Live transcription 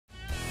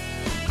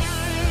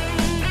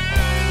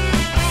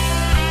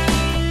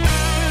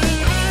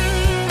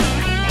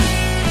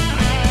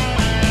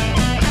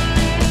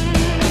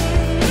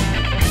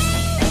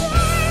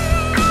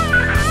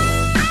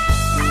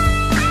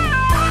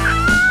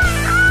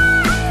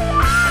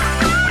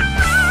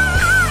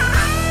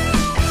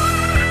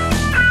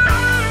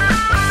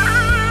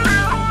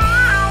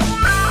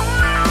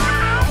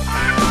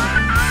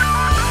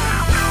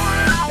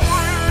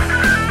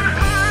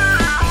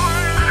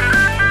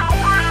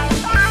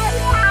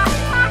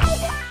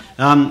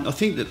I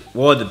think that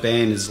why the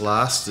band has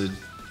lasted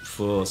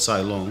for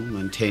so long,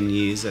 and 10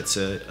 years, that's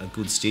a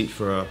good stint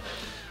for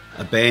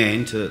a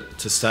band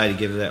to stay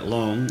together that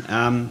long.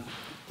 I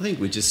think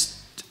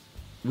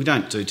we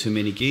don't do too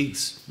many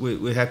gigs.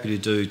 We're happy to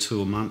do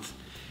 2 a month,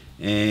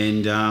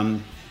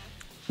 and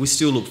we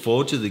still look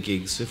forward to the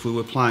gigs. If we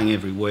were playing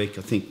every week,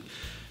 I think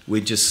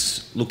we'd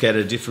just look at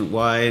it a different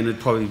way, and it'd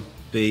probably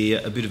be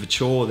a bit of a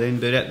chore then,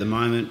 but at the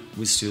moment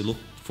we still look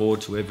forward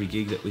to every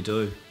gig that we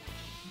do.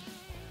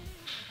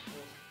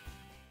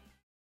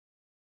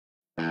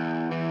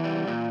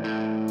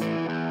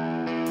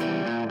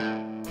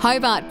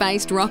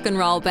 Hobart-based rock and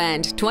roll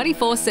band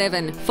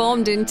 24/7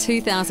 formed in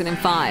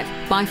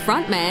 2005 by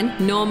frontman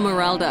Norm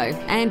Moraldo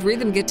and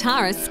rhythm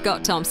guitarist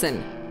Scott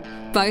Thompson.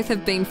 Both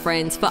have been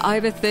friends for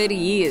over 30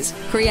 years,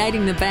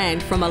 creating the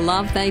band from a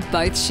love they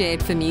both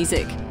shared for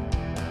music.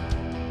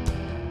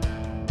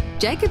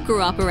 Jacob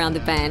grew up around the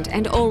band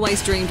and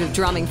always dreamed of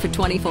drumming for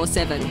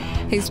 24/7.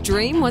 His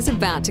dream was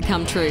about to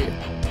come true.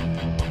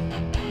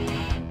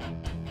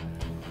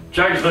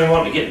 Jacob's been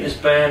wanting to get in this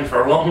band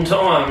for a long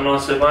time, and I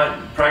said, mate,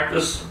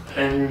 practice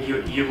and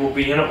you will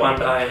be in it one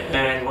day.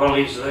 And well,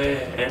 he's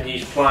there and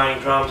he's playing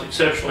drums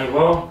exceptionally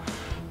well.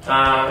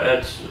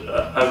 It's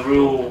a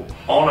real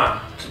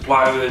honour to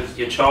play with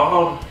your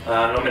child.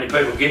 Not many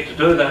people get to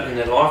do that in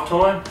their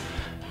lifetime,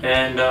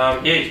 and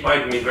yeah, he's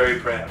making me very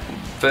proud.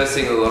 First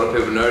thing a lot of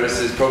people notice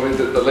is probably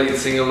that the lead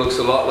singer looks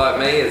a lot like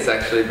me. It's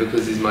actually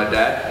because he's my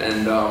dad,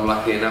 and I'm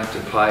lucky enough to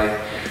play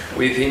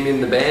with him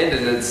in the band,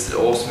 and it's an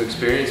awesome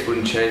experience.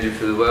 Wouldn't change it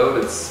for the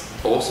world. It's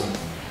awesome.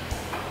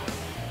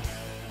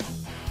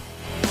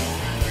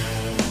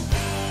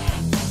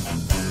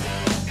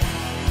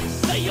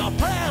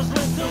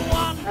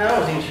 I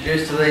was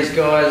introduced to these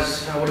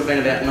guys, I would have been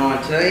about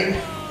 19,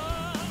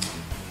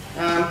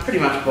 pretty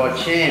much by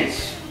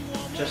chance.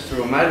 Just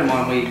through a mate of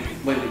mine, we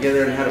went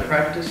together and had a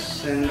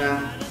practice, and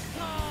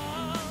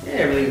yeah,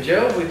 everything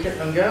gelled, we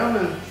kept on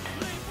going,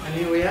 and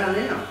here we are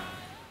now.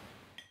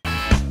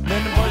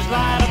 Then the boys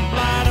light up,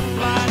 light up,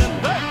 light up.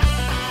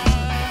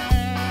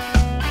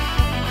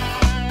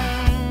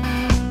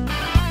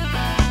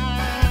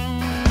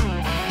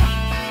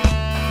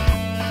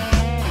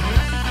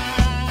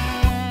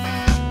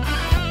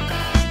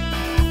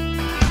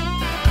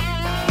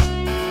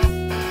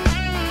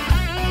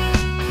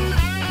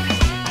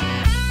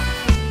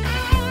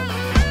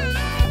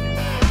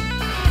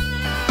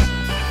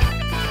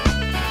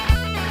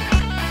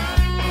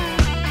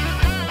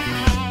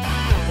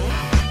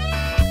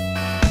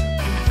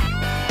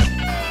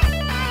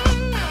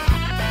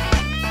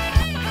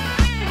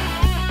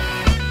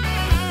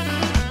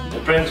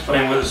 Brent's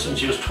been with us since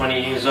he was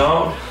 20 years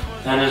old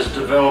and has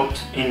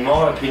developed, in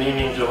my opinion,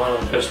 into one of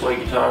the best lead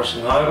guitarists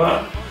in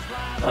Hobart.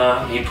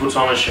 He puts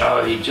on a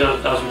show. He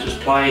just doesn't just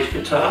play his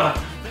guitar,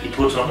 he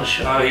puts on a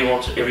show. He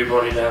wants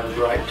everybody to have a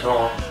great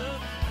time.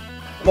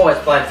 I've always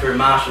played through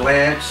Marshall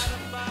amps,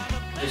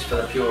 just for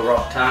the pure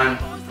rock tone.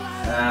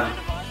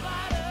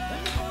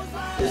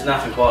 There's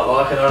nothing quite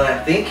like it, I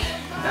don't think.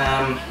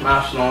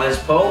 Marshall and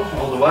Les Paul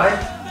all the way,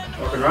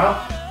 rock and roll.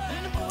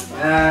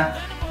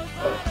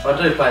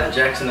 I do play the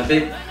Jackson a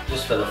bit,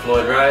 just for the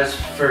Floyd Rose,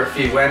 for a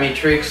few whammy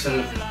tricks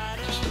and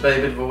just to be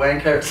a bit of a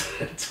wanker.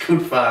 It's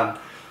good fun.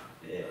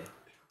 Yeah.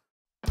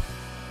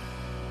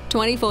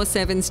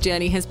 24/7's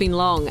journey has been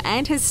long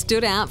and has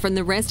stood out from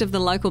the rest of the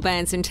local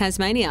bands in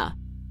Tasmania.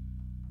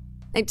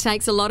 It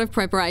takes a lot of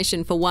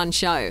preparation for one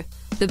show,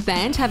 the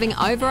band having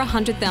over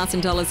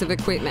 $100,000 of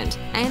equipment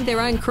and their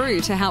own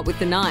crew to help with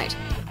the night.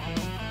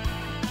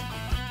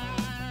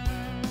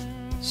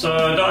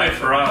 So a day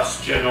for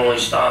us generally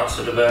starts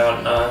at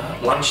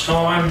about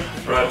lunchtime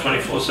for our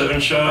 24/7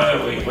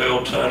 show. We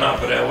all turn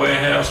up at our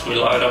warehouse, we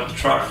load up the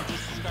truck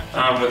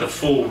with a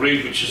full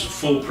rig, which is a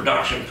full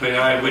production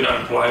PA. We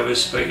don't play with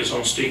speakers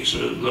on sticks or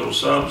little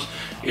subs.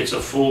 It's a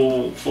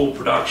full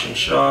production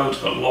show. It's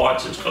got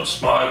lights, it's got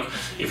smoke.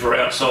 If we're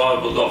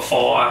outside, we've got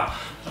fire,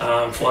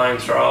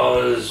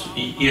 flamethrowers,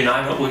 you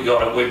name it, we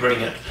got it, we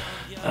bring it.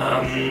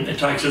 It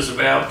takes us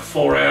about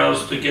 4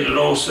 hours to get it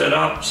all set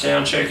up,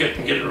 sound check it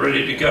and get it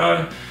ready to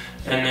go,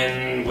 and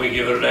then we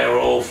give it our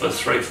all for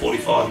 3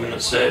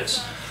 45-minute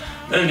sets.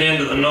 Then at the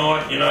end of the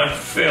night, you know,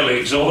 fairly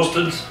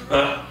exhausted,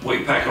 but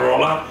we pack it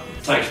all up.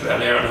 It takes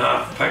about an hour and a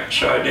half to pack the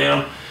show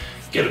down,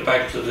 get it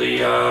back to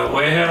the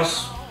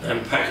warehouse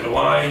and pack it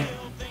away.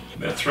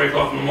 About 3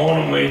 o'clock in the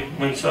morning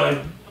we say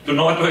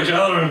goodnight to each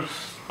other and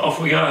off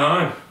we go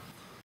home.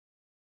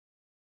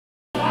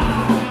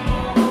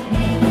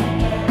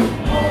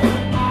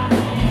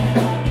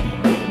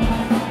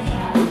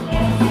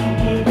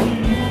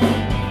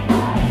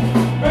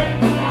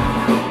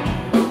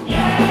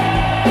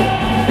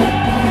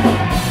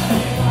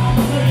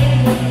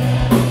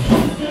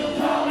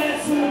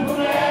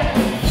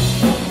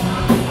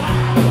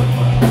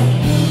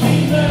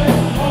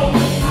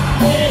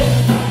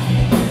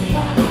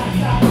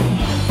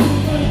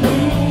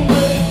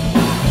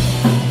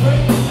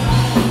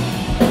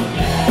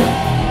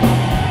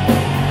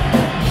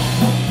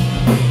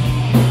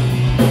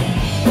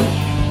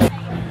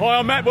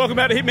 mate? Welcome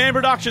back to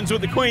HitmanProductions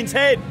with the Queen's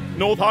Head,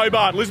 North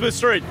Hobart, Elizabeth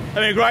Street.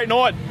 Having a great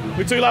night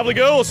with two lovely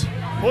girls.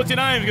 What's your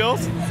names,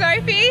 girls?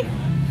 Sophie,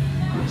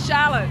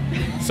 Charlotte.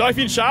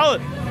 Sophie and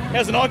Charlotte.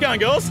 How's the night going,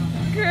 girls?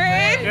 Good.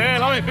 Yeah,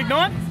 love it. Big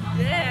night?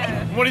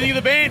 Yeah. What do you think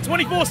of the band?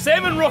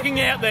 24/7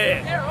 rocking out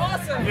there. They're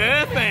awesome.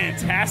 Yeah,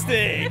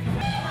 fantastic.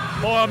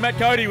 Hi, I'm Matt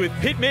Cody with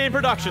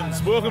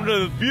HitmanProductions. Welcome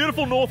to the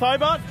beautiful North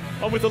Hobart.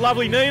 I'm with the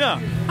lovely Nina.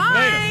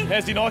 Hi. Nina,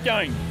 how's your night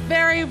going?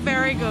 Very,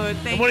 very good.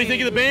 Thank you. And what do you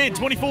think of the band?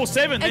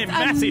 24/7, they're It's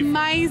massive.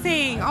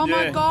 amazing. Oh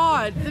my Yeah.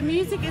 God. The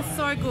music is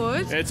so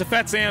good. Yeah, it's a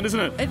fat sound, isn't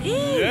it? It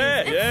is.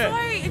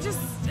 Yeah,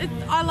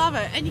 I love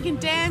it. And you can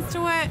dance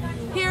to it,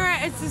 hear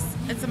it.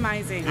 It's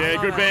amazing. I Yeah,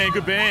 love good it. band,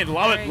 good band.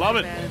 Love Very it, love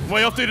good it. band. What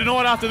are you off to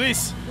tonight after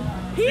this?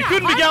 Here, You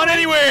couldn't be I going know.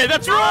 anywhere.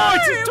 That's No, right.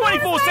 It's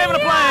 24/7 a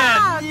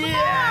plan.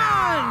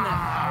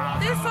 Yeah.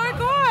 They're so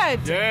good.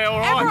 Yeah, all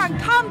right. Everyone,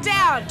 come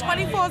down.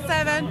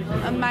 24/7.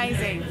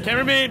 Amazing.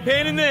 Cameraman,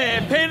 pan in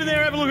there. Pan in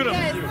there, have a look at them.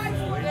 Yes,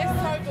 they're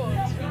so good.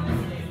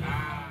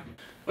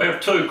 We have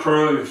two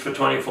crew for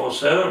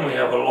 24/7. We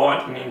have a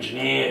lighting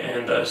engineer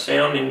and a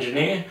sound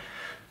engineer.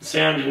 The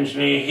sound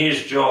engineer,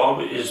 his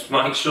job is to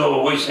make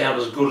sure we sound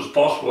as good as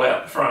possible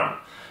out the front.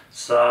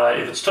 So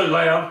if it's too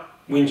loud,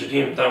 whinge at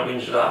him, don't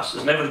whinge at us.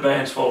 It's never the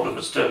band's fault if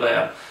it's too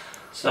loud.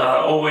 So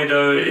all we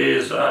do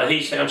is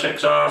he sound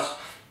checks us,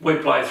 we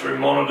play through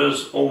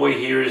monitors, all we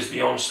hear is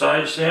the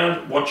on-stage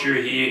sound. What you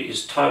hear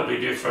is totally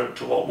different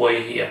to what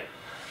we hear.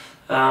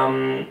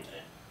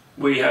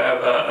 We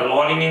have a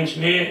lighting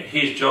engineer.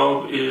 His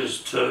job is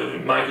to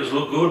make us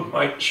look good,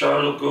 make the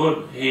show look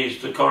good. He's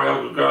the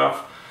choreograph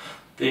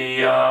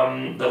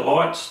the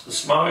lights, the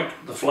smoke,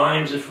 the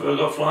flames if we've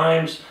got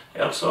flames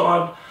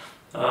outside,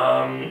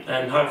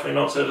 and hopefully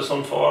not set us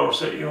on fire or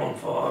set you on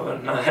fire.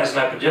 But no, it hasn't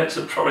happened yet,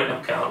 so probably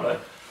not going to.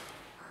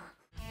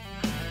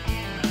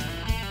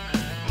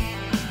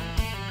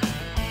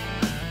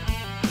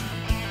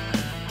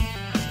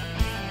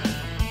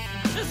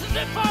 This is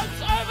it,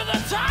 folks, over the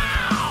top!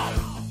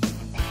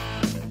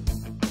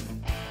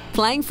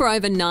 Playing for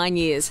over 9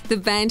 years, the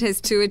band has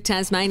toured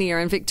Tasmania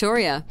and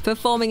Victoria,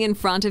 performing in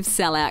front of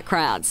sellout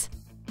crowds.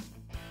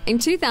 In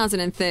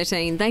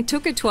 2013, they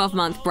took a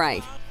 12-month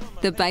break,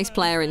 the bass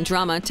player and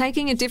drummer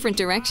taking a different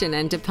direction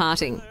and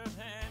departing.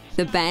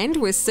 The band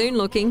was soon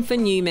looking for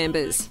new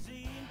members.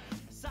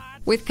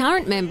 With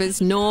current members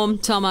Norm,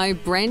 Tomo,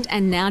 Brent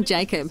and now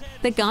Jacob,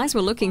 the guys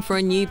were looking for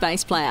a new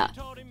bass player.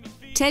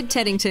 Ted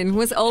Teddington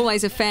was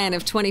always a fan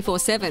of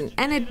 24/7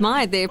 and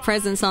admired their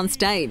presence on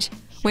stage.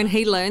 When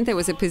he learned there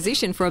was a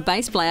position for a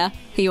bass player,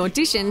 he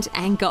auditioned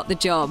and got the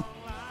job.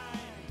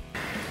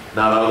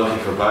 No, they were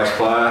looking for a bass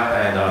player,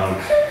 and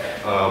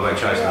I've been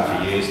chasing them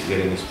for years to get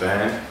in this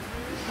band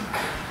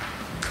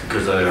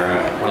because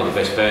they're one of the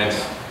best bands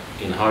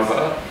in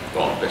Hobart,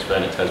 well, best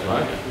band in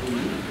Tasmania.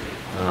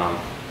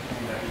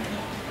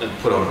 They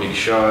put on a big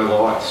show,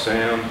 lights,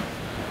 sound,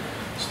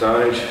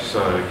 stage, so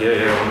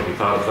yeah, I want to be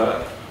part of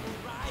that.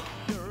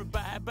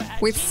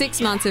 With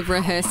 6 months of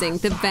rehearsing,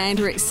 the band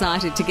were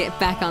excited to get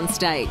back on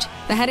stage.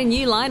 They had a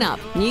new lineup,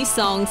 new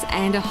songs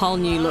and a whole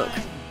new look.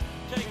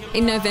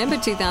 In November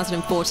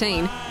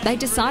 2014, they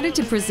decided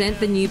to present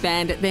the new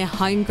band at their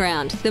home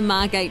ground, the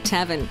Margate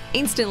Tavern,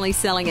 instantly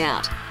selling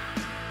out.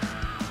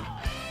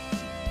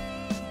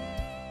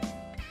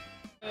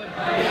 He's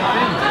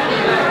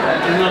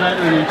not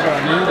having an intro,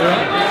 man.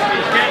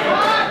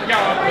 Go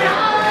up there.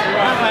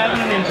 I'm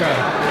having an intro.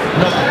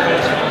 Not the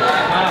first one.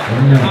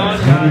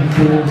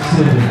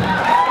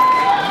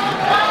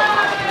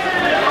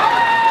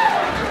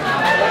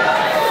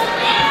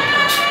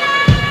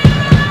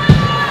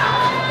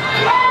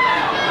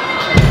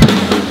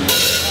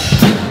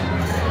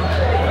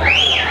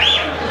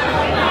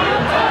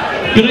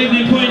 Good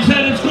evening,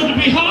 Queensland. It's good to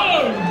be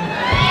home.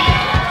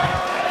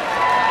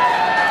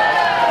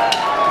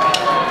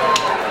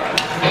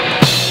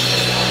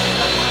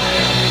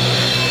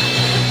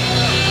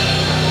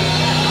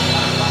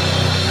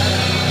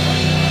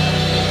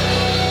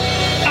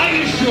 Are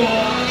you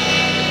sure?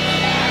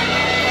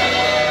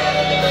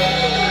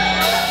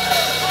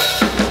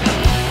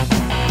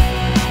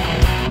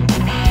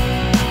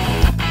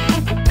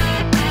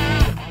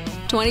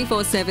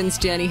 24/7's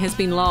journey has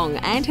been long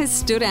and has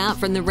stood out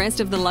from the rest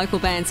of the local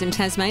bands in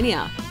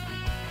Tasmania.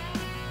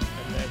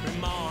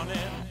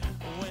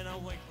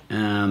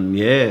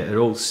 Yeah, it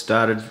all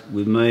started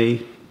with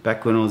me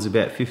back when I was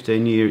about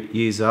 15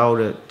 years old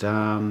at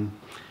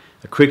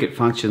a cricket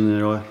function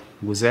that I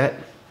was at,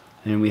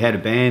 and we had a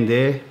band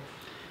there,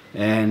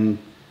 and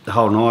the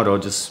whole night I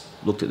just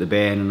looked at the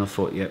band and I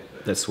thought, yep,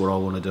 that's what I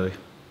want to do.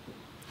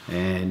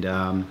 And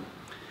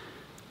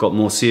got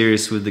more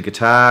serious with the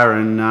guitar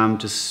and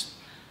just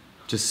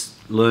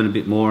learned a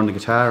bit more on the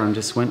guitar and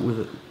just went with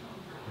it.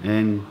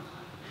 And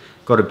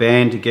got a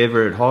band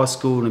together at high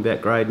school in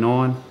about grade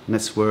 9, and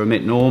that's where I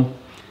met Norm.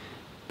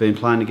 Been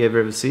playing together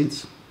ever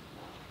since.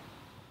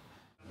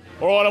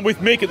 All right, I'm with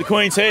Mick at the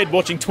Queen's Head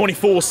watching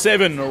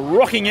 24/7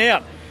 rocking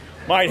out.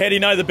 Mate, how do you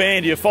know the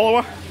band? Do you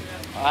follow her?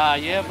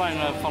 Yeah, I've been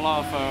a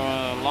follower for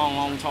a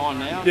long time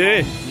now.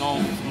 Yeah.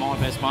 Norm's my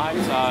best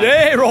mate, so...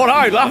 Yeah,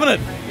 righto, loving it.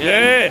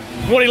 Yeah.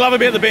 What do you love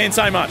about the band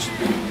so much?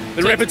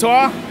 The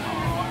repertoire?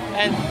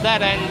 And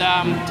that,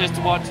 and just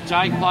to watch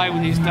Jake play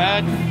with his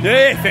dad.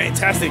 Yeah,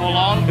 fantastic. Full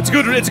on. It's a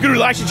good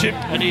relationship.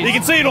 It is. You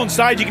can see it on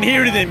stage, you can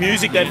hear it in their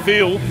music, that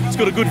feel. It's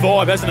got a good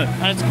vibe, hasn't it?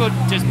 And it's good,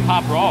 just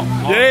pub rock.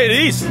 Like, yeah, it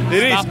is. It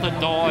is. Stuff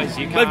that dies.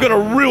 You can't. They've got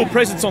a real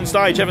presence on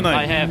stage, haven't they?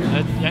 They have,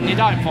 and you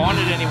don't find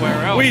it anywhere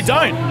else. Well, you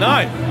don't.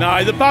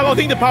 No. The pub. I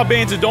think the pub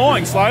bands are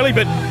dying slowly,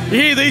 but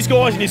you hear these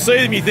guys and you see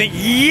them, you think,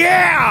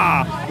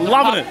 yeah,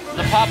 loving it.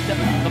 The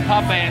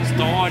pub bands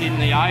died in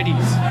the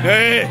 80s.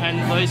 Yeah. And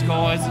these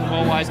guys have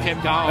always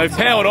kept going. They've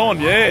powered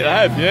on. Yeah, they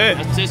have. Yeah.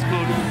 It's just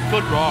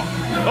good rock.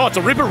 Oh, it's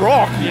a ripper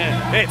rock.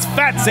 Yeah. It's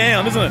fat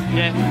sound, isn't it?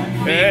 Yeah.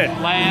 Big,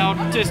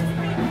 loud, just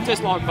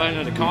like being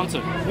at a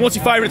concert. What's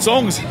your favourite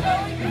songs? Look,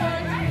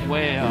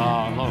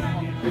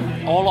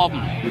 all of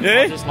them.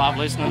 Yeah? I just love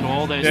listening to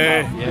all their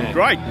stuff. Yeah.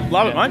 Great.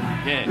 Love it, mate.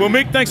 Yeah. Well,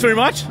 Mick, thanks very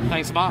much.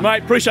 Thanks, mate.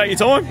 Mate, appreciate your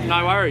time.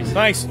 No worries.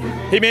 Thanks.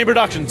 Hitman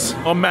Productions.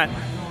 I'm Matt.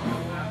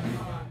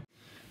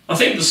 I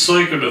think the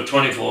secret of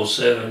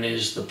 24/7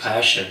 is the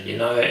passion. You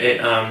know,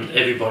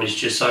 everybody's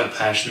just so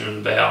passionate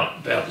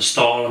about the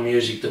style of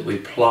music that we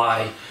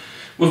play.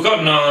 We've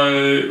got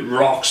no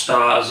rock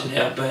stars in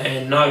our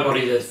band,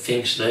 nobody that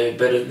thinks they're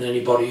better than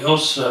anybody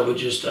else. So we're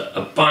just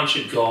a bunch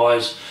of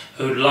guys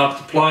who love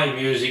to play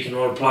music and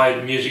want to play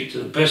the music to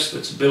the best of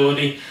its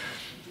ability,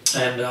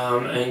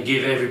 and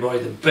give everybody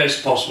the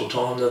best possible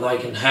time that they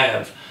can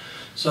have.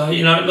 So,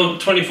 you know, look,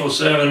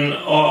 24/7,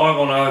 I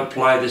want to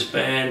play this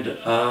band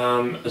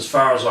as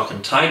far as I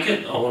can take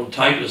it. I want to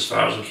take it as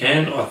far as I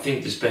can. I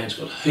think this band's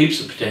got heaps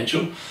of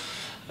potential.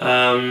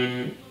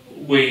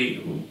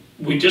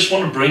 We just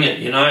want to bring it,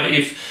 you know.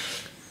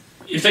 If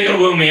they're going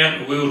to wheel me out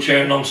in a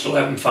wheelchair and I'm still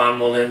having fun,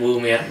 well then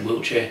wheel me out in a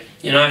wheelchair,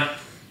 you know.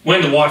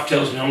 When the wife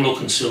tells me I'm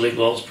looking silly,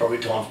 well, it's probably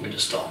time for me to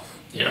stop,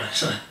 you know.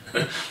 So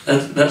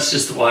that's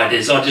just the way it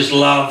is. I just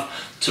love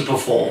to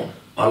perform.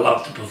 I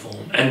love to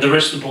perform, and the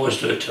rest of the boys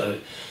do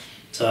too.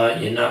 So,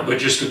 you know, we're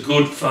just a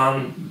good,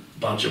 fun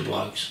bunch of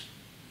blokes.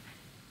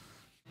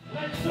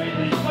 Let's say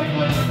this like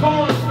when the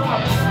chorus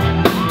drops.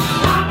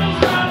 I'm just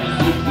trying to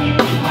see me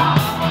pop.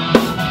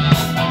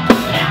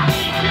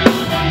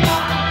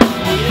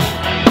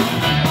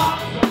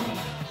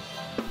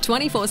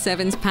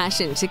 24/7's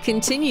passion to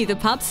continue the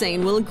pub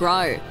scene will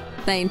grow.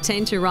 They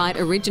intend to write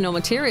original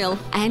material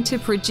and to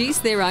produce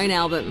their own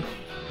album.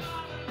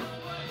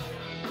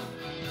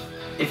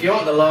 If you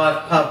want the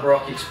live pub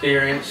rock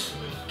experience,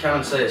 come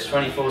and see us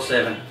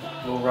 24/7.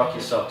 We'll rock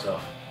your socks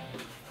off.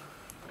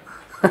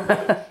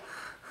 'Cause